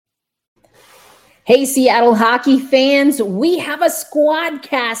Hey, Seattle hockey fans, we have a squad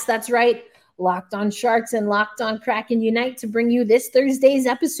cast. That's right. Locked on Sharks and Locked on Kraken unite to bring you this Thursday's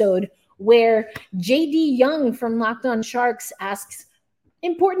episode where JD Young from Locked on Sharks asks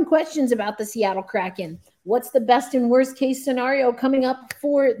important questions about the Seattle Kraken. What's the best and worst case scenario coming up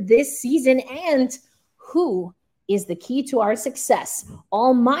for this season? And who is the key to our success?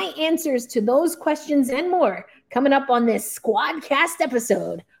 All my answers to those questions and more coming up on this Squadcast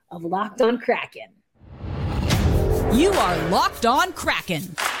episode of Locked on Kraken. You are Locked on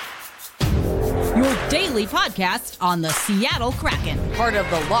Kraken, your daily podcast on the Seattle Kraken, part of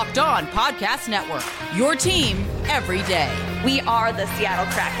the Locked On Podcast Network, your team every day. We are the Seattle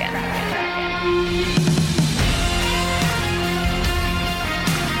Kraken.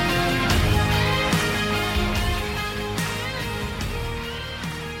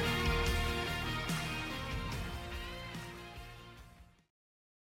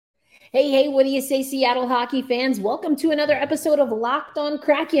 Hey, what do you say, Seattle hockey fans? Welcome to another episode of Locked on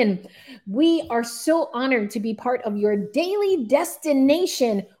Kraken. We are so honored to be part of your daily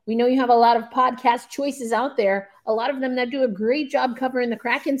destination. We know you have a lot of podcast choices out there, a lot of them that do a great job covering the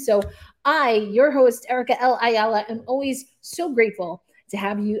Kraken. So I, your host, Erica L. Ayala, am always so grateful to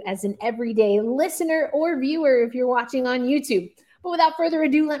have you as an everyday listener or viewer if you're watching on YouTube. But without further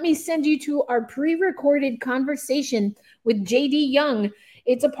ado, let me send you to our pre-recorded conversation with JD Young.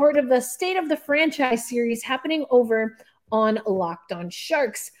 It's a part of the State of the Franchise series happening over on Locked on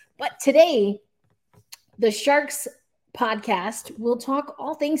Sharks. But today, the Sharks podcast will talk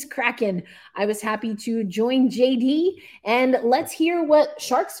all things Kraken. I was happy to join JD, and let's hear what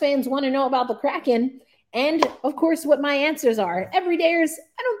Sharks fans want to know about the Kraken, and of course, what my answers are. Everydayers,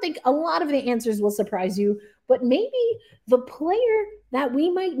 I don't think a lot of the answers will surprise you, but maybe the player that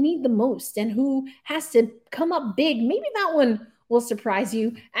we might need the most and who has to come up big, maybe that one will surprise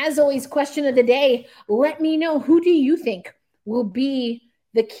you. As always, question of the day, let me know, who do you think will be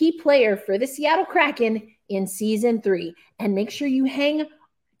the key player for the Seattle Kraken in season 3? And make sure you hang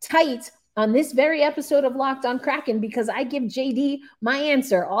tight on this very episode of Locked on Kraken because I give JD my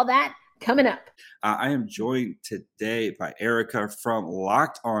answer. All that coming up. I am joined today by Erica from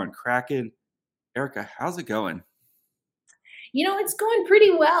Locked on Kraken. Erica, how's it going? You know, it's going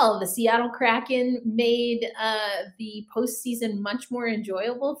pretty well. The Seattle Kraken made the postseason much more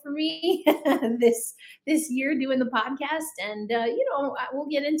enjoyable for me this year doing the podcast, and we'll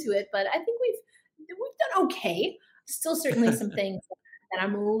get into it. But I think we've done okay. Still, certainly some things that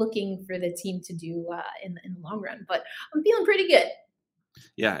I'm looking for the team to do in the long run, but I'm feeling pretty good.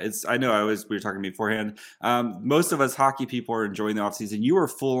 Yeah, I know we were talking beforehand. Most of us hockey people are enjoying the offseason. You are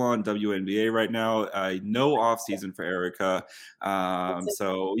full on WNBA right now. No offseason for Erica.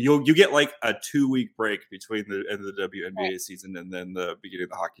 So you get like a 2-week break between the end of the WNBA season and then the beginning of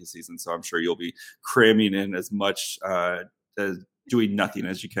the hockey season. So I'm sure you'll be cramming in as much as doing nothing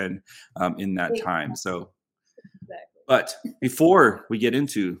as you can in that time. So, but before we get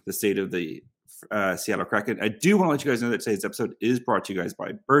into the state of the Seattle Kraken, I do want to let you guys know that today's episode is brought to you guys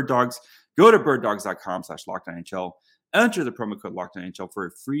by Bird Dogs. Go to birddogs.com/LockedOnNHL. Enter the promo code LockedOnNHL for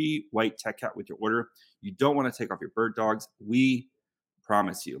a free white tech cat with your order. You don't want to take off your Bird Dogs. We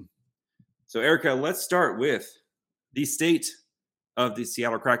promise you. So, Erica, let's start with the state of the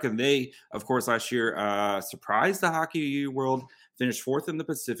Seattle Kraken. They, of course, last year surprised the hockey world, finished 4th in the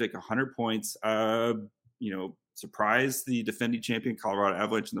Pacific, 100 points. Surprised the defending champion Colorado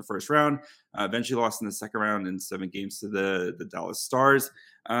Avalanche in the first round, eventually lost in the second round in 7 games to the Dallas Stars.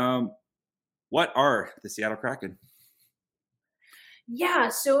 What are the Seattle Kraken? Yeah,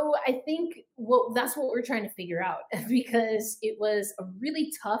 so I think that's what we're trying to figure out because it was a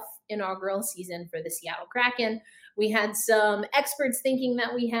really tough inaugural season for the Seattle Kraken. We had some experts thinking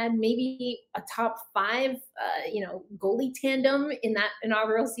that we had maybe a top 5, goalie tandem in that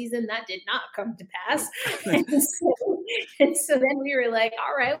inaugural season. That did not come to pass. and so then we were like,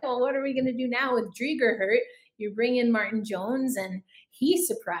 all right, well, what are we going to do now with Drieger hurt? You bring in Martin Jones and he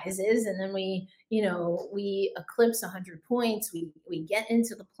surprises. And then we eclipse 100 points. We get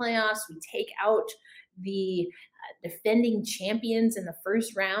into the playoffs. We take out the defending champions in the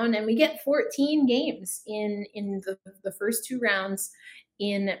first round, and we get 14 games in the first 2 rounds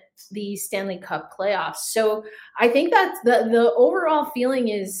in the Stanley Cup playoffs. So I think that the overall feeling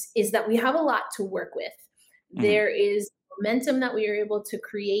is that we have a lot to work with. Mm-hmm. There is momentum that we are able to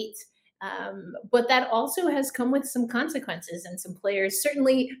create. But that also has come with some consequences and some players,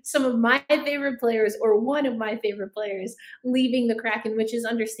 certainly some of my favorite players or one of my favorite players leaving the Kraken, which is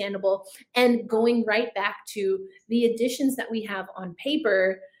understandable. And going right back to the additions that we have on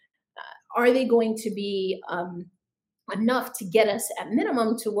paper, are they going to be enough to get us at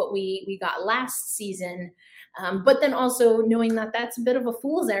minimum to what we got last season. But then also knowing that that's a bit of a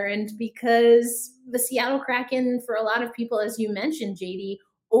fool's errand because the Seattle Kraken, for a lot of people, as you mentioned, JD,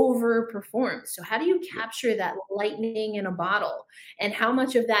 overperformed. So how do you capture that lightning in a bottle? And how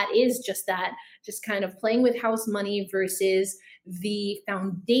much of that is just kind of playing with house money versus the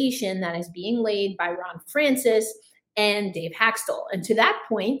foundation that is being laid by Ron Francis and Dave Haxtell? And to that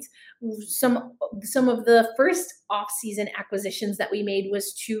point, some of the first off-season acquisitions that we made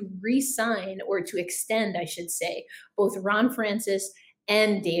was to re-sign, or to extend, I should say, both Ron Francis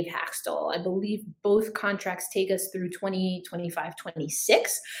and Dave Haxtell. I believe both contracts take us through 2025,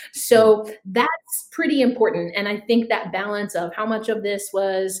 26. So that's pretty important. And I think that balance of how much of this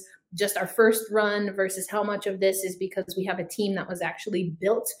was just our first run versus how much of this is because we have a team that was actually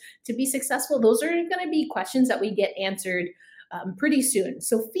built to be successful, those are going to be questions that we get answered pretty soon.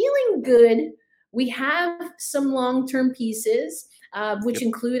 So feeling good. We have some long-term pieces, which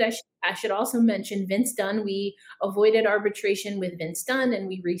include, I should also mention Vince Dunn. We avoided arbitration with Vince Dunn and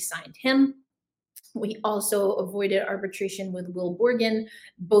we re-signed him. We also avoided arbitration with Will Borgen,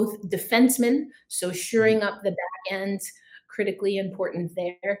 both defensemen. So shoring up the back end, critically important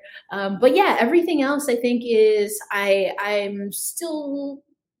there. But yeah, everything else I think is I still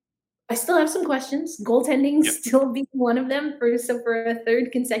have some questions. Goaltending still being one of them for a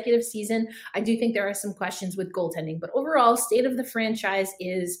third consecutive season. I do think there are some questions with goaltending, but overall, state of the franchise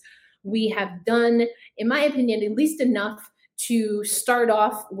is we have done, in my opinion, at least enough to start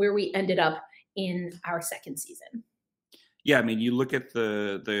off where we ended up in our second season. Yeah, I mean, you look at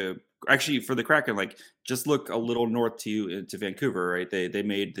the actually for the Kraken, like just look a little north to Vancouver, right? They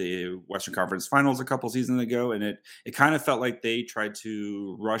made the Western Conference Finals a couple seasons ago, and it kind of felt like they tried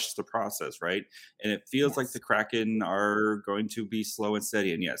to rush the process, right? And it feels like the Kraken are going to be slow and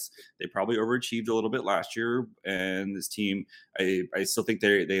steady. And yes, they probably overachieved a little bit last year, and this team, I still think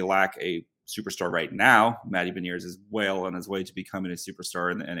they lack a superstar right now. Matty Beniers is well on his way to becoming a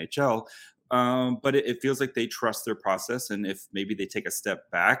superstar in the NHL. But it feels like they trust their process, and if maybe they take a step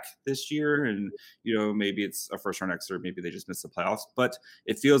back this year, and maybe it's a first round exit, or maybe they just miss the playoffs, but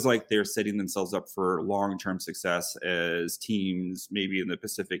it feels like they're setting themselves up for long-term success as teams. Maybe in the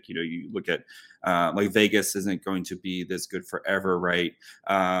Pacific, you look at like Vegas isn't going to be this good forever, right?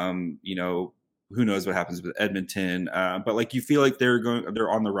 Who knows what happens with Edmonton? But like you feel like they're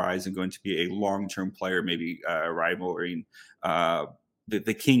on the rise and going to be a long-term player, maybe rivaling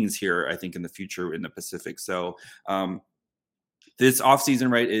the Kings here, I think, in the future in the Pacific. So this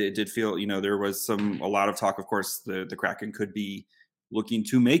offseason, right, it did feel, there was a lot of talk. Of course, the Kraken could be looking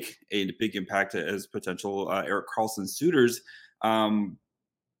to make a big impact as potential Erik Karlsson suitors.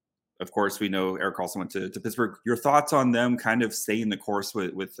 Of course, we know Erik Karlsson went to Pittsburgh. Your thoughts on them kind of staying the course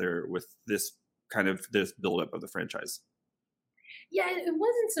with this buildup of the franchise? Yeah, it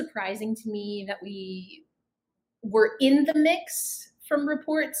wasn't surprising to me that we were in the mix from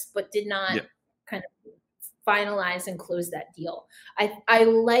reports, but did not kind of finalize and close that deal. I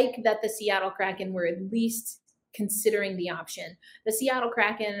like that the Seattle Kraken were at least considering the option. The Seattle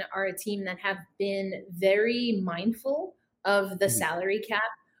Kraken are a team that have been very mindful of the salary cap.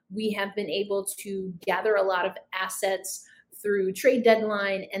 We have been able to gather a lot of assets through trade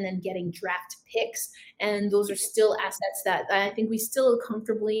deadline and then getting draft picks. And those are still assets that I think we still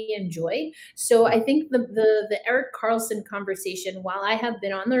comfortably enjoy. So I think the Erik Karlsson conversation, while I have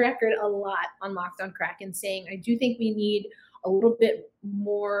been on the record a lot on Locked on Kraken saying, I do think we need a little bit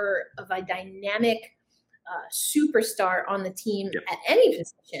more of a dynamic superstar on the team at any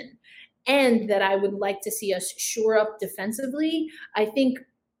position, and that I would like to see us shore up defensively. I think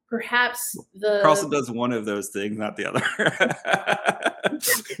perhaps Karlsson does one of those things, not the other.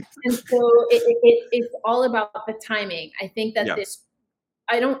 And so it's all about the timing. I think that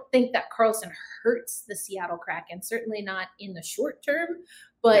I don't think that Karlsson hurts the Seattle Kraken, certainly not in the short term,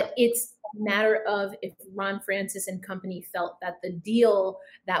 but it's a matter of if Ron Francis and company felt that the deal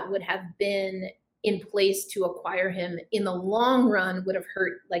that would have been in place to acquire him in the long run would have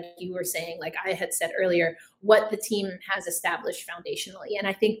hurt, like you were saying, like I had said earlier, what the team has established foundationally. And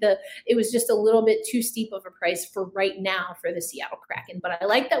I think it was just a little bit too steep of a price for right now for the Seattle Kraken. But I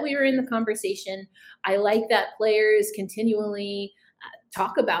like that we were in the conversation. I like that players continually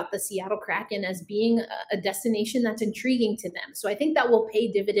talk about the Seattle Kraken as being a destination that's intriguing to them. So I think that will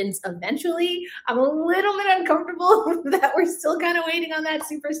pay dividends eventually. I'm a little bit uncomfortable that we're still kind of waiting on that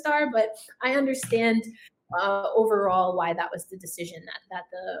superstar, but I understand overall why that was the decision that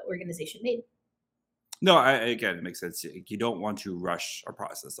the organization made. No, again, it makes sense. You don't want to rush a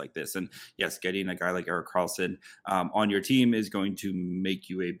process like this. And yes, getting a guy like Eric Carlson on your team is going to make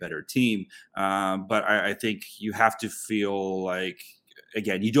you a better team. But I think you have to feel like,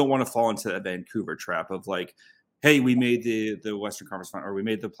 again, you don't want to fall into that Vancouver trap of like, hey, we made the Western Conference final, or we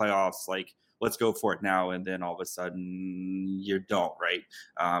made the playoffs. Like, let's go for it now. And then all of a sudden you don't, right?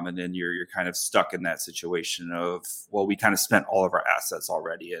 And then you're kind of stuck in that situation of, well, we kind of spent all of our assets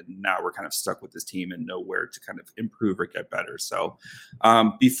already, and now we're kind of stuck with this team and nowhere to kind of improve or get better. So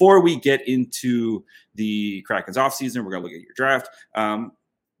before we get into the Kraken's offseason, we're going to look at your draft.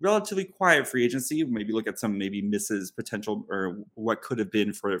 Relatively quiet free agency. Maybe look at some maybe misses potential or what could have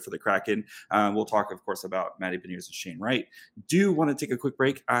been for the Kraken. We'll talk, of course, about Matty Beniers and Shane Wright. Do want to take a quick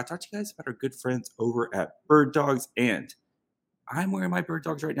break. Talk to you guys about our good friends over at Bird Dogs. And I'm wearing my Bird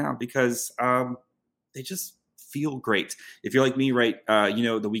Dogs right now because they just feel great. If you're like me, right,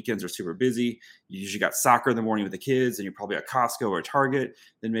 the weekends are super busy. You usually got soccer in the morning with the kids, and you're probably at Costco or Target.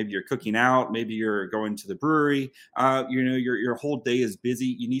 Then maybe you're cooking out. Maybe you're going to the brewery. Your whole day is busy.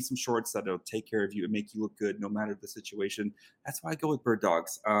 You need some shorts that'll take care of you and make you look good no matter the situation. That's why I go with Bird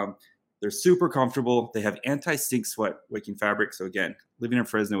Dogs. They're super comfortable. They have anti-stink sweat wicking fabric. So again, living in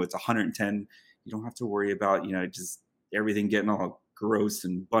Fresno, it's 110. You don't have to worry about, just everything getting all gross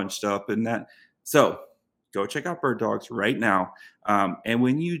and bunched up and that. So go check out Bird Dogs right now. And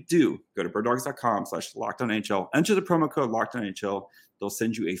when you do, go to birddogs.com/LockedOnNHL. Enter the promo code LockedOnNHL. They'll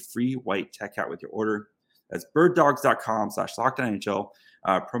send you a free white tech hat with your order. That's birddogs.com/LockedOnNHL.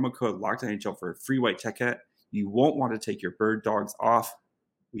 Promo code LockedOnNHL for a free white tech hat. You won't want to take your Bird Dogs off.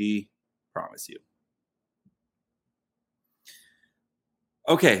 We promise you.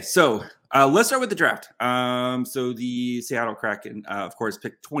 Okay, so let's start with the draft. So the Seattle Kraken, of course,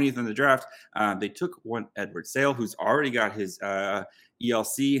 picked 20th in the draft. They took one Edward Sale, who's already got his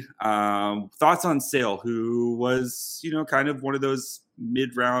ELC. Thoughts on Sale, who was, kind of one of those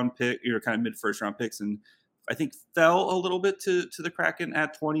mid-round pick, kind of mid-first-round picks, and I think fell a little bit to the Kraken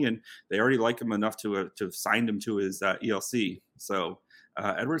at 20, and they already like him enough to have signed him to his ELC. So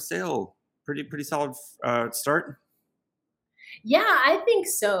Edward Sale, pretty solid start. Yeah, I think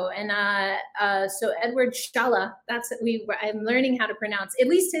so. And so Edward Shala, I'm learning how to pronounce at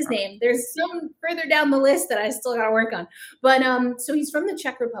least his name. There's some further down the list that I still got to work on. But so he's from the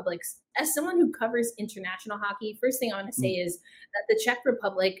Czech Republic. As someone who covers international hockey, first thing I want to say is that the Czech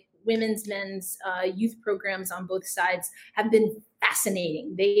Republic women's, men's youth programs on both sides have been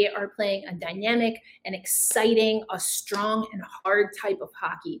fascinating. They are playing a dynamic and exciting, a strong and hard type of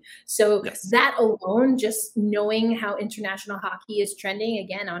hockey. So that alone, just knowing how international hockey is trending,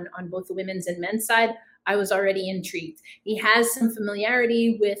 again, on both the women's and men's side, I was already intrigued. He has some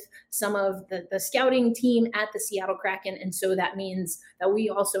familiarity with some of the scouting team at the Seattle Kraken, and so that means that we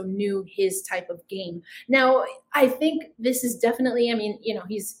also knew his type of game. Now, I think this is definitely,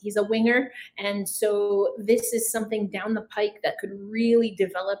 he's a winger, and so this is something down the pike that could really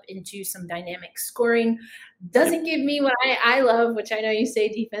develop into some dynamic scoring. Doesn't give me what I love, which I know you say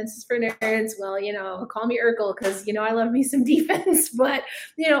defense is for nerds. Well, call me Urkel because, I love me some defense, but,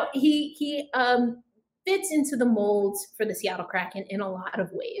 he fits into the molds for the Seattle Kraken in a lot of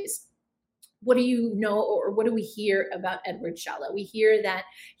ways. What do you know, or what do we hear about Edward Shala? We hear that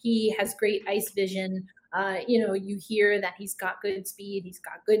he has great ice vision. You hear that he's got good speed. He's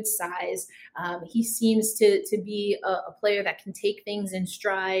got good size. He seems to be a player that can take things in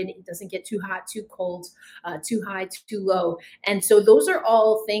stride. It doesn't get too hot, too cold, too high, too low. And so those are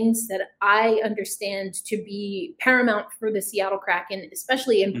all things that I understand to be paramount for the Seattle Kraken,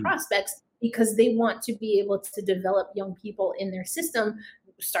 especially in prospects, because they want to be able to develop young people in their system,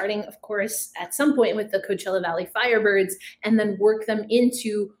 starting, of course, at some point with the Coachella Valley Firebirds, and then work them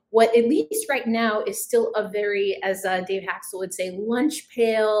into what, at least right now, is still a very, as Dave Haxel would say, lunch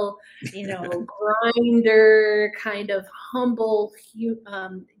pail, grinder, kind of humble,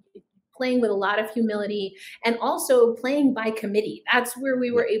 playing with a lot of humility, and also playing by committee. That's where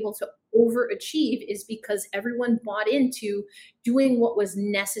we were able to overachieve, is because everyone bought into doing what was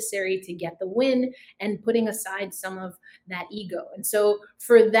necessary to get the win and putting aside some of that ego. And so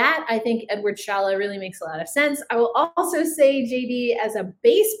for that, I think Edward Shala really makes a lot of sense. I will also say, JD, as a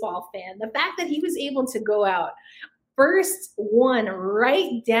baseball fan, the fact that he was able to go out first one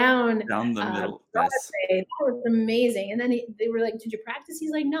right down the middle. That was amazing. And then they were like, "Did you practice?"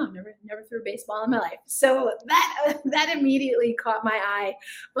 He's like, "No, never threw a baseball in my life." So that immediately caught my eye.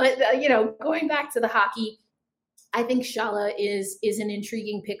 But going back to the hockey, I think Shala is an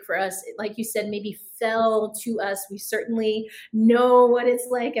intriguing pick for us. Like you said, maybe fell to us. We certainly know what it's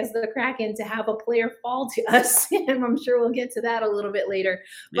like as the Kraken to have a player fall to us, and I'm sure we'll get to that a little bit later.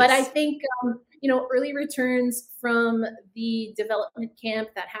 But I Yes. think early returns from the development camp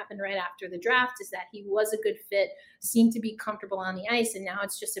that happened right after the draft is that he was a good fit, seemed to be comfortable on the ice, and now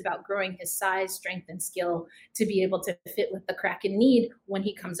it's just about growing his size, strength, and skill to be able to fit what the Kraken need when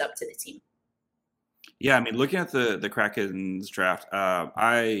he comes up to the team. Yeah, I mean, looking at the Kraken's draft,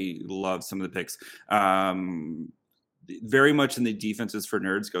 I love some of the picks. Very much in the defenses for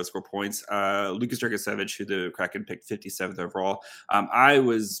nerds, go score points. Lucas Dragicevic, who the Kraken picked 57th overall. I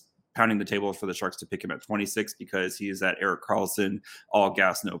was pounding the table for the Sharks to pick him at 26 because he is that Erik Karlsson, all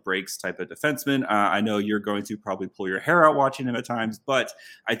gas, no breaks type of defenseman. I know you're going to probably pull your hair out watching him at times, but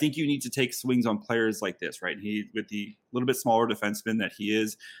I think you need to take swings on players like this, right? He, with the little bit smaller defenseman that he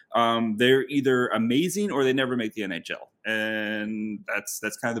is, they're either amazing or they never make the NHL. And that's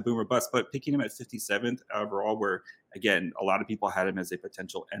kind of the boom or bust. But picking him at 57th overall, where again, a lot of people had him as a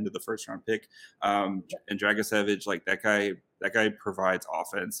potential end of the first round pick. And Dragicevic, like that guy provides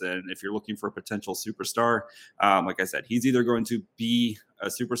offense. And if you're looking for a potential superstar, like I said, he's either going to be a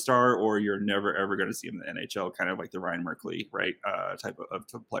superstar or you're never, ever going to see him in the NHL, kind of like the Ryan Merkley, right, type of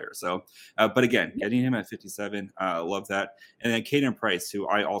player. So, but again, getting him at 57, love that. And then Caden Price, who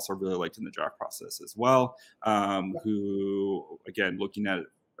I also really liked in the draft process as well, who, again, looking at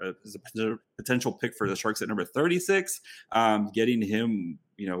as a potential pick for the Sharks at number 36, getting him,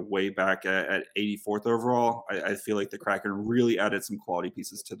 way back at 84th overall. I feel like the Kraken really added some quality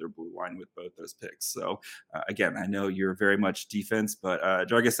pieces to their blue line with both those picks. So again, I know you're very much defense, but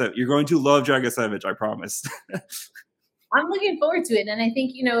Dragicevic, you're going to love Dragicevic, I promise. I'm looking forward to it. And I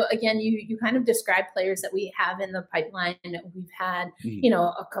think, again, you kind of describe players that we have in the pipeline. We've had,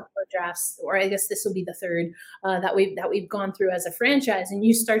 a couple of drafts, or I guess this will be the third that we've gone through as a franchise. And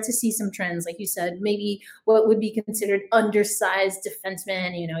you start to see some trends, like you said, maybe what would be considered undersized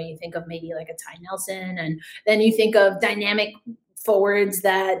defensemen. You think of maybe like a Ty Nelson, and then you think of dynamic forwards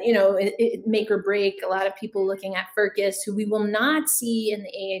that it make or break. A lot of people looking at Furcus, who we will not see in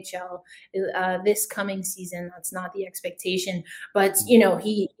the AHL this coming season. That's not the expectation, but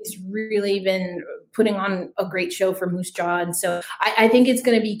he's really been putting on a great show for Moose Jaw, and so I think it's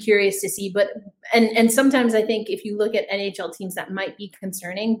going to be curious to see. But and sometimes I think if you look at NHL teams, that might be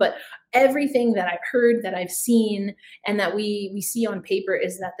concerning, but everything that I've heard, that I've seen, and that we see on paper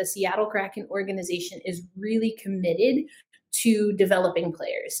is that the Seattle Kraken organization is really committed to developing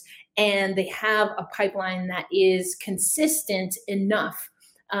players, and they have a pipeline that is consistent enough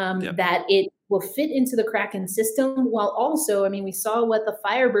that it will fit into the Kraken system, while also, we saw what the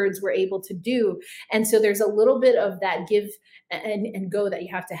Firebirds were able to do. And so there's a little bit of that give and go that you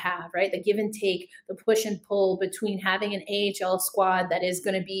have to have, right? The give and take, the push and pull between having an AHL squad that is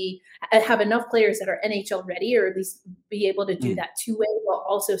going to have enough players that are NHL ready, or at least be able to do that two-way, while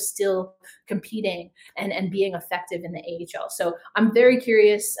also still competing and being effective in the AHL. So I'm very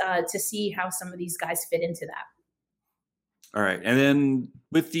curious to see how some of these guys fit into that. All right. And then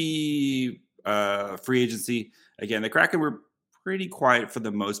with the free agency, again, the Kraken were pretty quiet for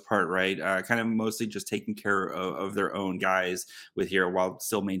the most part, right? Kind of mostly just taking care of their own guys with here while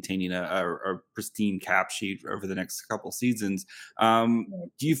still maintaining a pristine cap sheet over the next couple seasons. Do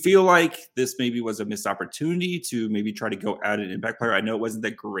you feel like this maybe was a missed opportunity to maybe try to go add an impact player? I know it wasn't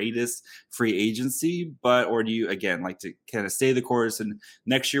the greatest free agency, or do you, again, like to kind of stay the course and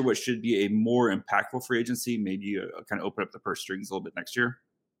next year, what should be a more impactful free agency, maybe kind of open up the purse strings a little bit next year?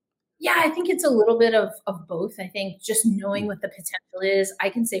 Yeah, I think it's a little bit of both. I think just knowing what the potential is,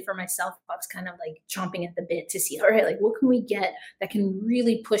 I can say for myself, I was kind of like chomping at the bit to see, all right, like what can we get that can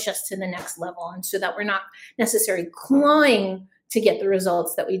really push us to the next level? And so that we're not necessarily clawing to get the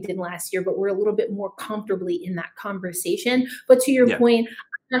results that we did last year, but we're a little bit more comfortably in that conversation. But to your point,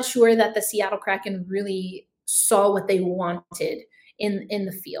 I'm not sure that the Seattle Kraken really saw what they wanted in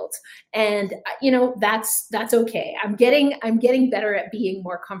the field. And that's okay. I'm getting better at being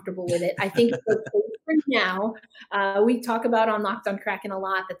more comfortable with it. I think for now, we talk about on Locked on Kraken a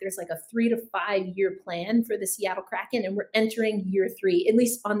lot that there's like a 3 to 5 year plan for the Seattle Kraken, and we're entering year 3, at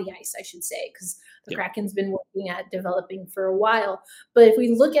least on the ice, I should say, because the Kraken's been working at developing for a while. But if we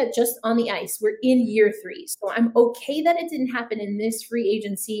look at just on the ice, we're in year 3. So I'm okay that it didn't happen in this free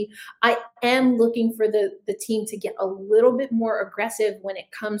agency. I am looking for the team to get a little bit more aggressive when it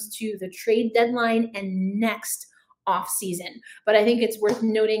comes to the trade deadline and next off season. But I think it's worth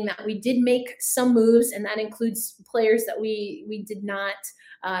noting that we did make some moves, and that includes players that we did not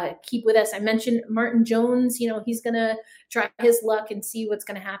keep with us. I mentioned Martin Jones. He's going to try his luck and see what's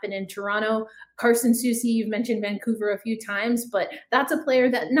going to happen in Toronto. Carson Soucy, you've mentioned Vancouver a few times, but that's a player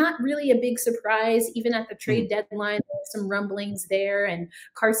that not really a big surprise. Even at the trade deadline, there's some rumblings there. And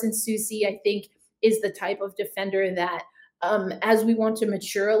Carson Soucy, I think, is the type of defender that as we want to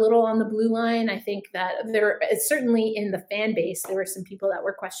mature a little on the blue line, I think that certainly in the fan base, there were some people that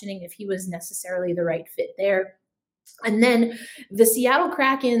were questioning if he was necessarily the right fit there. And then the Seattle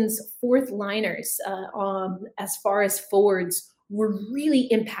Kraken's fourth liners, as far as forwards, were really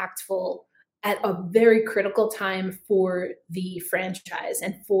impactful at a very critical time for the franchise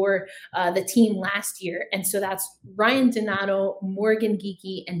and for the team last year. And so that's Ryan Donato, Morgan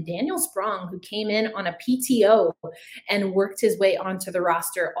Geekie, and Daniel Sprong, who came in on a PTO and worked his way onto the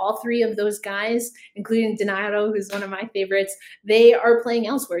roster. All three of those guys, including Donato, who's one of my favorites, they are playing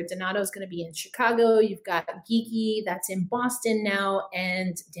elsewhere. Donato's going to be in Chicago. You've got Geekie that's in Boston now.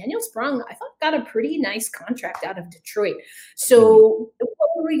 And Daniel Sprong, I thought, got a pretty nice contract out of Detroit. So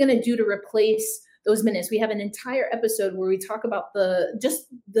what are we going to do to replace those minutes? We have an entire episode where we talk about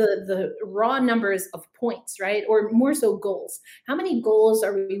the raw numbers of points, right? Or more so goals. How many goals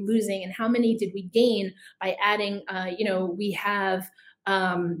are we losing and how many did we gain by adding, we have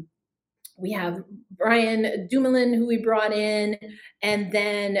Brian Dumoulin, who we brought in. And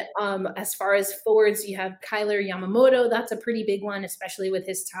then as far as forwards, you have Kyler Yamamoto. That's a pretty big one, especially with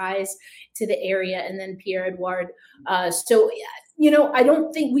his ties to the area. And then Pierre-Edouard. I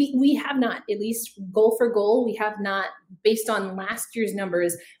don't think we have not, at least goal for goal, we have not, based on last year's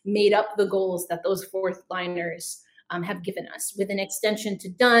numbers, made up the goals that those fourth liners have given us. With an extension to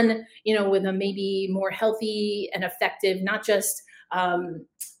Dunn, with a maybe more healthy and effective, not just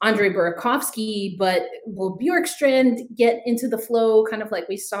Andre Burakovsky, but will Bjorkstrand get into the flow, kind of like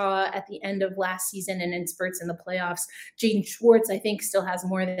we saw at the end of last season and in spurts in the playoffs? Jaden Schwartz, I think, still has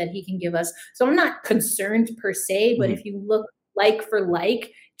more that he can give us. So I'm not concerned per se, but if you look like for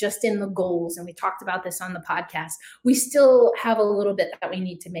like, just in the goals, and we talked about this on the podcast, we still have a little bit that we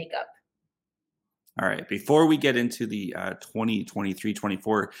need to make up. All right. Before we get into the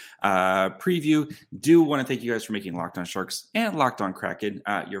 2023-24 preview, do want to thank you guys for making Locked On Sharks and Locked On Kraken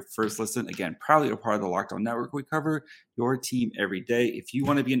your first listen. Again, proudly a part of the Locked On Network. We cover your team every day. If you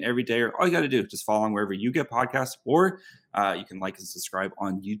want to be an everydayer, all you got to do is just follow on wherever you get podcasts, or you can like and subscribe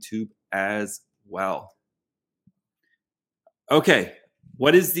on YouTube as well. Okay.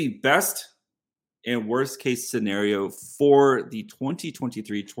 What is the best and worst case scenario for the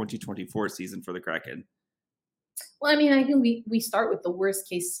 2023-2024 season for the Kraken? Well, I mean, I think we start with the worst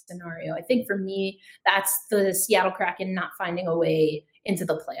case scenario. I think for me, that's the Seattle Kraken not finding a way into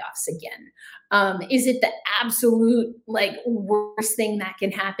the playoffs again. Is it the absolute worst thing that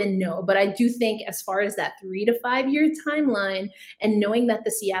can happen? No, but I do think as far as that 3 to 5 year timeline, and knowing that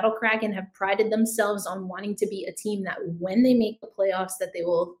the Seattle Kraken have prided themselves on wanting to be a team that when they make the playoffs, that they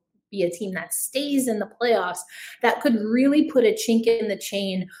will be a team that stays in the playoffs, that could really put a chink in the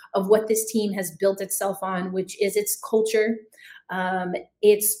chain of what this team has built itself on, which is its culture.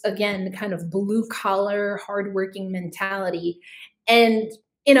 It's, again, kind of blue collar, hardworking mentality. And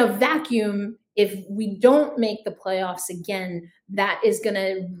in a vacuum, if we don't make the playoffs again, that is going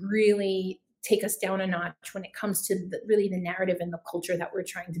to really take us down a notch when it comes to the narrative and the culture that we're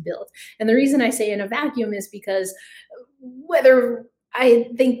trying to build. And the reason I say in a vacuum is because whether I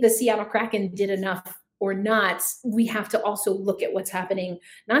think the Seattle Kraken did enough or not, we have to also look at what's happening,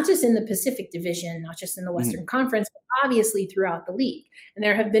 not just in the Pacific Division, not just in the Western Conference, but obviously throughout the league. And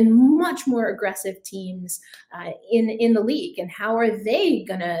there have been much more aggressive teams in the league. And how are they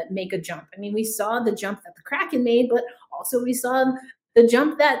going to make a jump? I mean, we saw the jump that the Kraken made, but also we saw the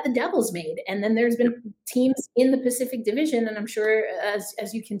jump that the Devils made. And then there's been teams in the Pacific Division. And I'm sure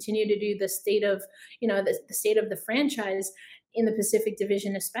as you continue to do the state of, the state of the franchise in the Pacific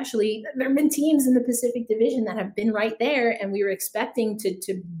Division, especially, there have been teams in the Pacific Division that have been right there, and we were expecting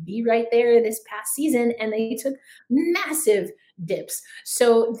to be right there this past season, and they took massive dips.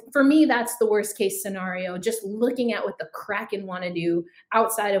 So for me, that's the worst case scenario, just looking at what the Kraken want to do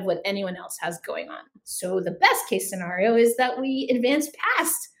outside of what anyone else has going on. So the best case scenario is that we advance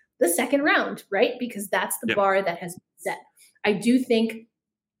past the second round, right? Because that's the bar that has been set. I do think,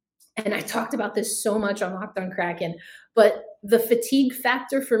 and I talked about this so much on Locked On Kraken, but the fatigue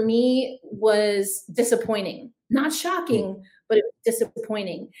factor for me was disappointing. Not shocking, but it was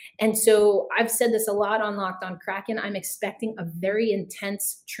disappointing. And so I've said this a lot on Locked On Kraken. I'm expecting a very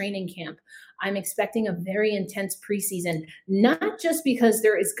intense training camp. I'm expecting a very intense preseason, not just because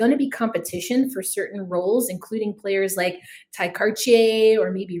there is going to be competition for certain roles, including players like Ty Cartier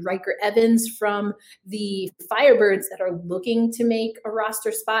or maybe Riker Evans from the Firebirds that are looking to make a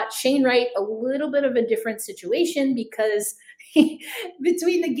roster spot. Shane Wright, a little bit of a different situation because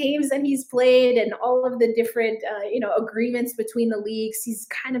between the games that he's played and all of the different, agreements between the leagues, he's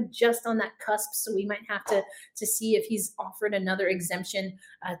kind of just on that cusp. So we might have to see if he's offered another exemption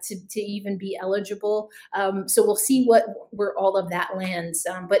to even be eligible. So we'll see where all of that lands.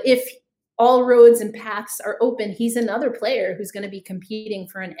 But if all roads and paths are open, he's another player who's going to be competing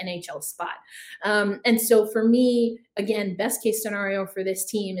for an NHL spot. And so for me, again, best case scenario for this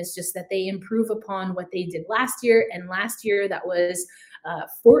team is just that they improve upon what they did last year. And last year that was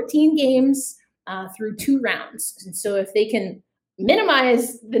 14 games through 2 rounds. And so if they can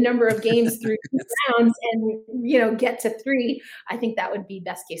minimize the number of games through 2 rounds and, get to 3, I think that would be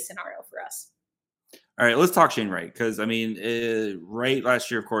best case scenario for us. All right, let's talk Shane Wright, because Wright last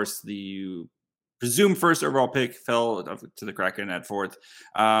year, of course, the presumed first overall pick fell to the Kraken at 4th.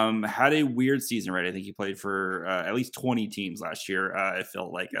 Had a weird season, right? I think he played for at least 20 teams last year. It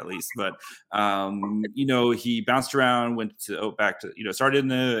felt like at least, but he bounced around, went back to started in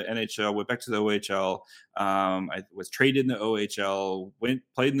the NHL, went back to the OHL. I was traded in the OHL,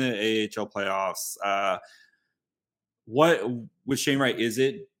 played in the AHL playoffs. What with Shane Wright, is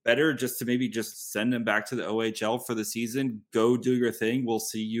it better just to maybe just send him back to the OHL for the season? Go do your thing. We'll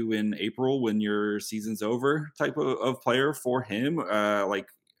see you in April when your season's over type of player for him.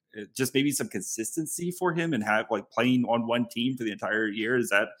 Just maybe some consistency for him and have playing on one team for the entire year. Is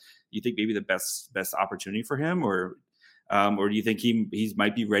that, you think, maybe the best opportunity for him, or do you think he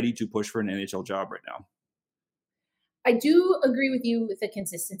might be ready to push for an NHL job right now? I do agree with you with the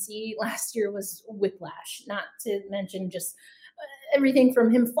consistency. Last year was whiplash, not to mention just everything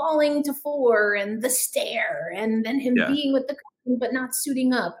from him falling to 4 and the stare and then him being with the Kraken but not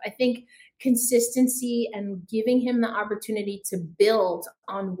suiting up. I think consistency and giving him the opportunity to build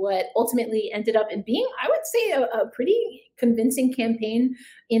on what ultimately ended up in being, I would say, a pretty convincing campaign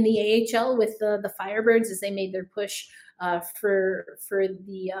in the AHL with the Firebirds as they made their push for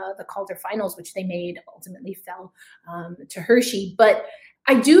the Calder finals, which they made, ultimately fell to Hershey. But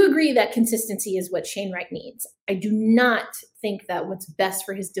I do agree that consistency is what Shane Wright needs. I do not think that what's best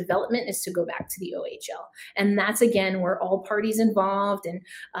for his development is to go back to the OHL. And that's, again, where all parties involved. And,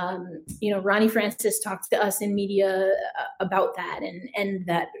 Ronnie Francis talked to us in media about that, and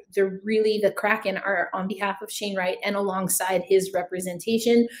that the Kraken are, on behalf of Shane Wright and alongside his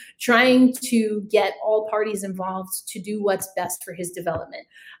representation, trying to get all parties involved to do what's best for his development.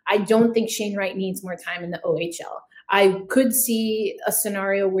 I don't think Shane Wright needs more time in the OHL. I could see a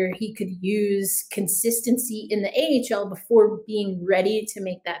scenario where he could use consistency in the AHL before being ready to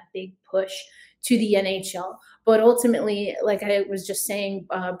make that big push to the NHL. But ultimately, like I was just saying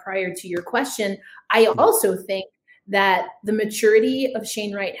prior to your question, I also think that the maturity of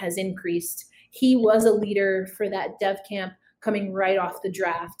Shane Wright has increased. He was a leader for that dev camp coming right off the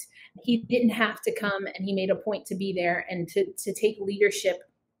draft. He didn't have to come, and he made a point to be there and to take leadership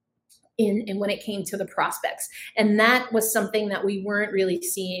in when it came to the prospects. And that was something that we weren't really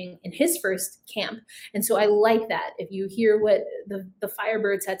seeing in his first camp. And so I like that. If you hear what the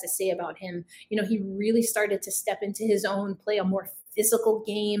Firebirds had to say about him, he really started to step into his own, play a more physical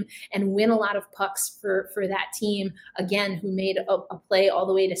game, and win a lot of pucks for that team, again, who made a play all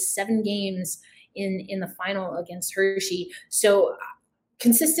the way to 7 games in the final against Hershey. So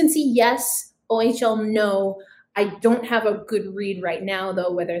consistency, yes. OHL, no. I don't have a good read right now,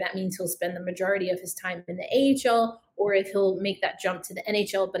 though, whether that means he'll spend the majority of his time in the AHL or if he'll make that jump to the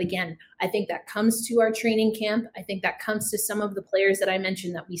NHL. But again, I think that comes to our training camp. I think that comes to some of the players that I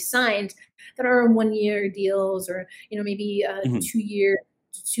mentioned that we signed that are on 1-year deals or, maybe 2-year,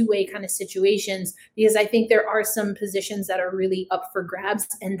 2-way kind of situations, because I think there are some positions that are really up for grabs.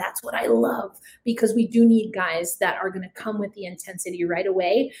 And that's what I love, because we do need guys that are going to come with the intensity right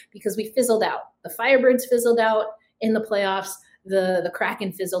away, because we fizzled out. The Firebirds fizzled out in the playoffs. The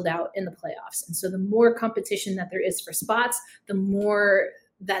Kraken fizzled out in the playoffs. And so the more competition that there is for spots, the more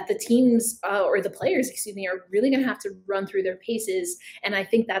that the teams or the players, are really going to have to run through their paces. And I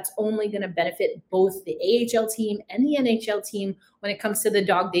think that's only going to benefit both the AHL team and the NHL team when it comes to the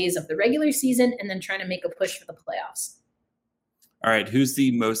dog days of the regular season and then trying to make a push for the playoffs. All right. Who's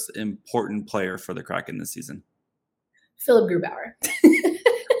the most important player for the Kraken this season? Philip Grubauer.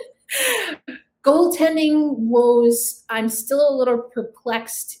 Goaltending woes, I'm still a little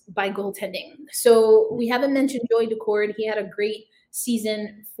perplexed by goaltending. So we haven't mentioned Joey Daccord. He had a great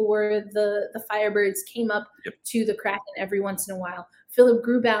season for the Firebirds, came up to the Kraken every once in a while. Philip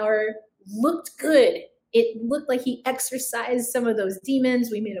Grubauer looked good. It looked like he exercised some of those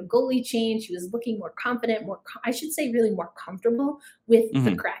demons. We made a goalie change. He was looking more confident, I should say really more comfortable with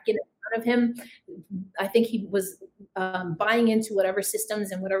the Kraken in front of him. I think he was buying into whatever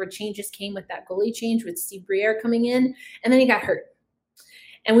systems and whatever changes came with that goalie change with Steve Briere coming in. And then he got hurt.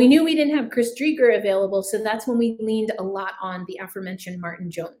 And we knew we didn't have Chris Drieger available. So that's when we leaned a lot on the aforementioned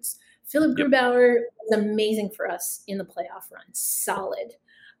Martin Jones. Philip Grubauer was amazing for us in the playoff run. Solid.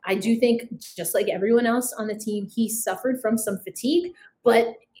 I do think, just like everyone else on the team, he suffered from some fatigue,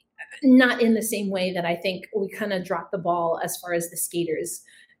 but not in the same way that I think we kind of dropped the ball as far as the skaters.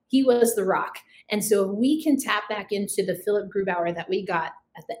 He was the rock. And so if we can tap back into the Philip Grubauer that we got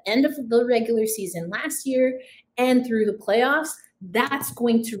at the end of the regular season last year and through the playoffs, that's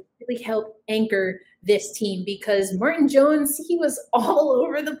going to really help anchor this team, because Martin Jones, he was all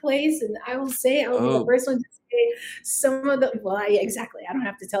over the place. And I will say, I will be the first one to say some of the, exactly. I don't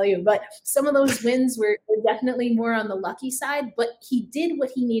have to tell you, but some of those wins were definitely more on the lucky side, but he did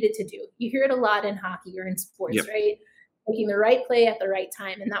what he needed to do. You hear it a lot in hockey or in sports, right? Making the right play at the right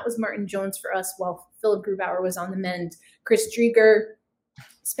time. And that was Martin Jones for us while Philip Grubauer was on the mend. Chris Drieger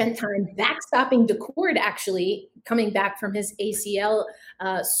spent time backstopping Decord, actually coming back from his ACL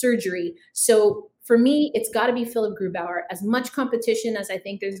surgery. So for me, it's got to be Philip Grubauer. As much competition as I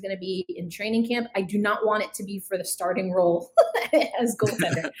think there's going to be in training camp, I do not want it to be for the starting role as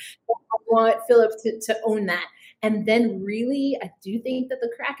goaltender. I want Philip to own that. And then really, I do think that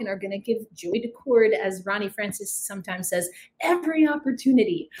the Kraken are going to give Joey Decord, as Ronnie Francis sometimes says, every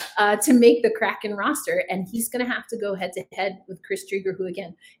opportunity to make the Kraken roster. And he's going to have to go head-to-head with Chris Drieger, who,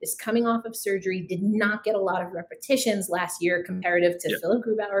 again, is coming off of surgery, did not get a lot of repetitions last year comparative to Philip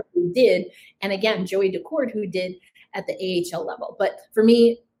Grubauer, who did. And again, Joey Decord, who did at the AHL level. But for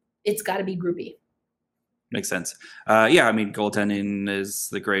me, it's got to be Groupie. Makes sense. I mean, goaltending is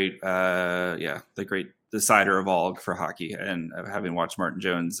the great decider of all for hockey. And having watched Martin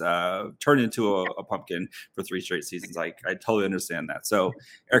Jones turn into a pumpkin for 3 straight seasons, I totally understand that. So,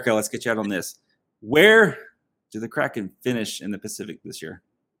 Erica, let's get you out on this. Where do the Kraken finish in the Pacific this year?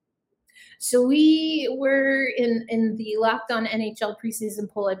 So we were in the Locked On NHL preseason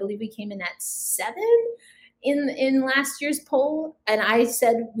poll. I believe we came in at 7 in last year's poll, and I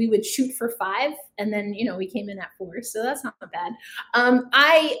said we would shoot for 5, and then we came in at 4, so that's not bad.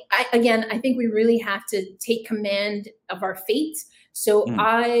 I think we really have to take command of our fate. So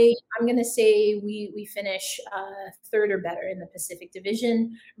I'm going to say we finish 3rd or better in the Pacific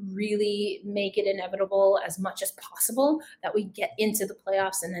Division. Really make it inevitable as much as possible that we get into the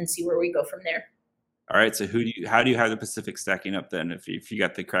playoffs, and then see where we go from there. All right. So how do you have the Pacific stacking up then? If you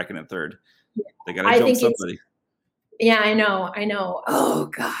got the Kraken at 3rd? They got to jump somebody. I know. Oh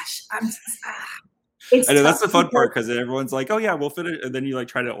gosh, I know that's the fun part, because everyone's like, "Oh yeah, we'll fit it," and then you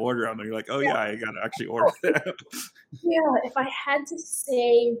try to order them, and you're like, "Oh yeah, I got to actually order them." If I had to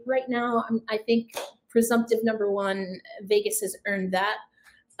say right now, I think presumptive number 1, Vegas has earned that.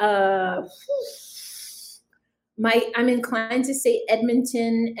 I'm inclined to say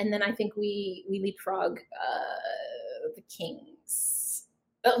Edmonton, and then I think we leapfrog the Kings.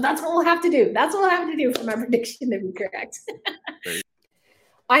 That's what we'll have to do. That's what we'll have to do for my prediction to be correct.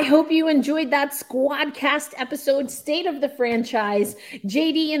 I hope you enjoyed that Squadcast episode, State of the Franchise.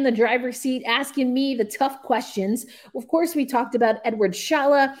 JD in the driver's seat asking me the tough questions. Of course, we talked about Edward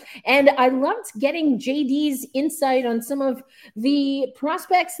Shala, and I loved getting JD's insight on some of the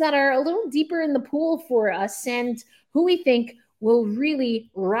prospects that are a little deeper in the pool for us and who we think will really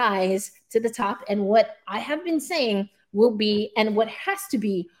rise to the top, and what I have been saying will be, and what has to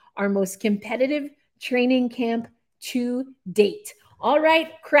be, our most competitive training camp to date. All right,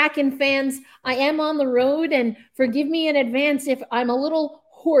 Kraken fans, I am on the road, and forgive me in advance if I'm a little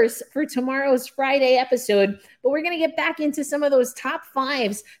hoarse for tomorrow's Friday episode, but we're going to get back into some of those top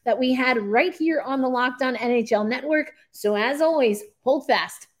 5s that we had right here on the Locked On NHL Network. So as always, hold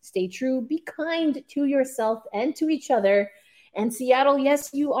fast, stay true, be kind to yourself and to each other. And Seattle,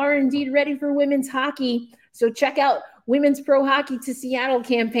 yes, you are indeed ready for women's hockey. So check out Women's Pro Hockey to Seattle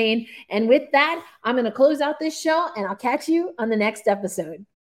campaign. And with that, I'm going to close out this show, and I'll catch you on the next episode.